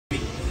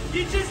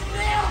You just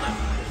nailed it!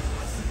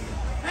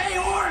 Hey,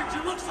 Orange,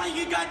 it looks like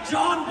you got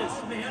jaundice,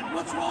 man.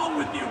 What's wrong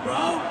with you,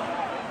 bro?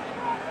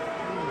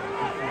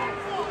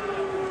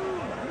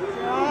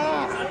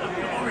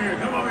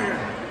 Come over here.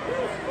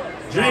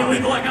 Jay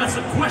Lethal, I got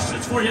some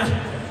questions for you.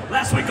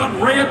 Last week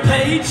on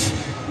Rampage,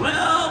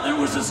 well, there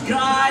was this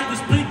guy,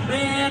 this big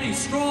man, he's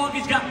strong,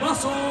 he's got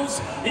muscles.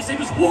 His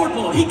name is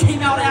Wardlow. He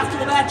came out after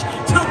the match.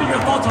 Tell me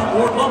your thoughts on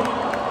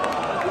Wardlow.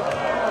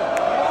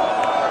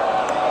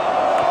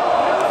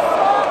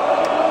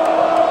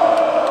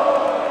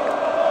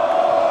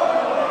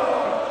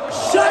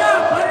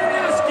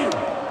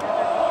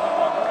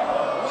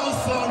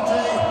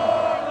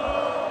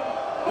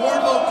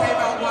 Wardlow came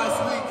out last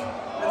week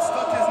and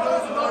stuck his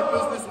nose in our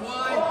business.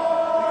 Why?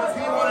 Because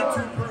he wanted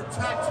to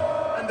protect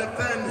and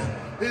defend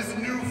his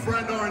new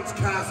friend Orange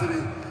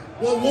Cassidy.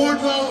 Well,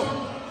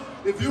 Wardlow,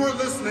 if you are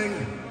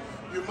listening,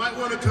 you might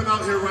want to come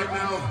out here right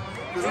now,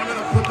 because I'm going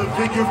to put the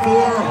figure 4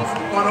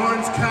 on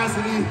Orange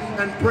Cassidy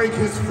and break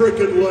his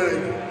freaking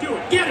leg. Do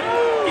it. Get him.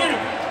 Get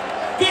him.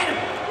 Get him.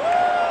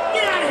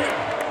 Get out of here.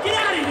 Get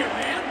out of here,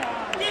 man.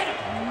 Get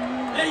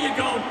him. There you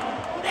go.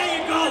 There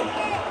you go.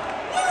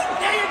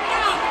 There you go.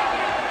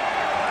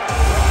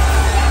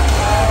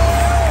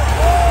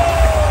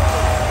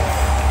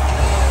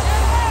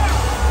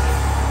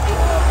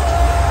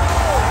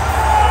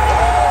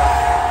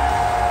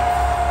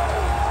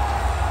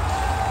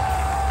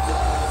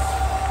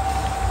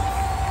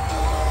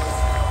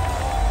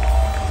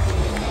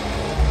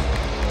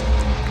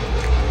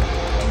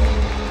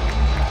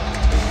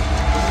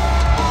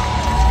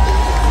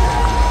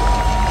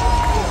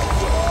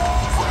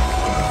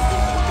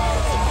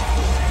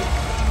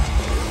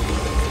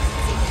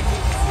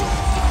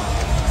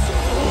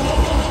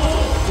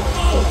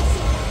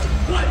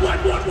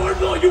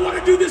 Wardlow, you want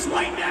to do this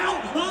right now?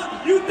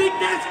 Huh? You think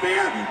that's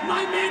fair?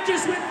 My man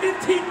just went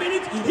 15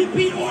 minutes. He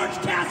beat Orange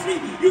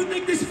Cassidy. You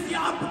think this is the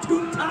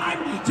opportune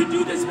time to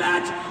do this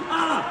match?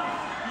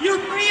 You're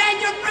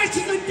fresh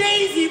as a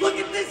daisy. Look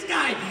at this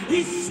guy.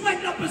 He's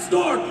sweating up a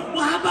storm.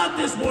 Well, how about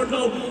this,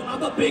 Wardlow?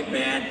 I'm a big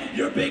man.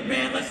 You're a big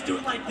man. Let's do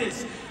it like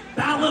this.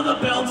 Battle of the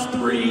Belts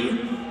 3.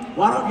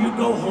 Why don't you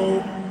go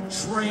home,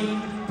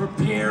 train,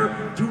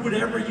 prepare, do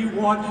whatever you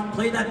want,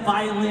 play that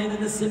violin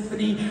in the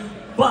symphony,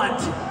 but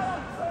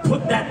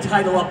put that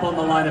title up on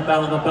the line at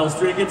Battle of the Belts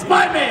 3 against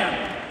my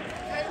man!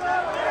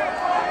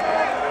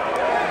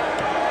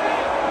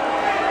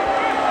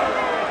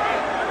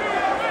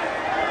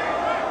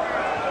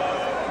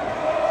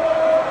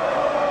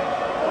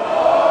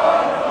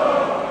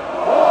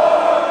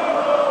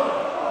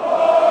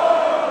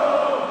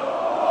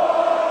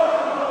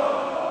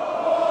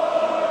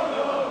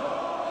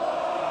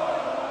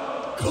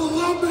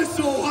 Columbus,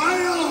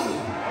 Ohio!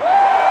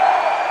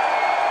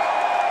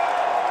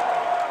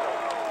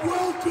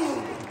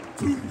 Welcome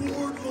to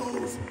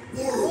Wardlow's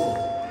world.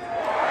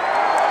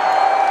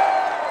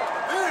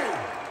 Hey,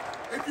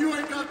 if you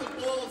ain't got the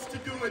balls to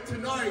do it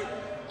tonight,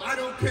 I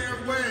don't care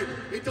when.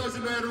 It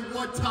doesn't matter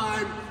what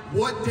time,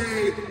 what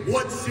day,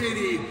 what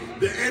city.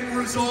 The end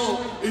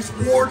result is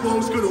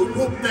Wardlow's gonna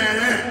whoop that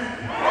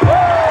ass.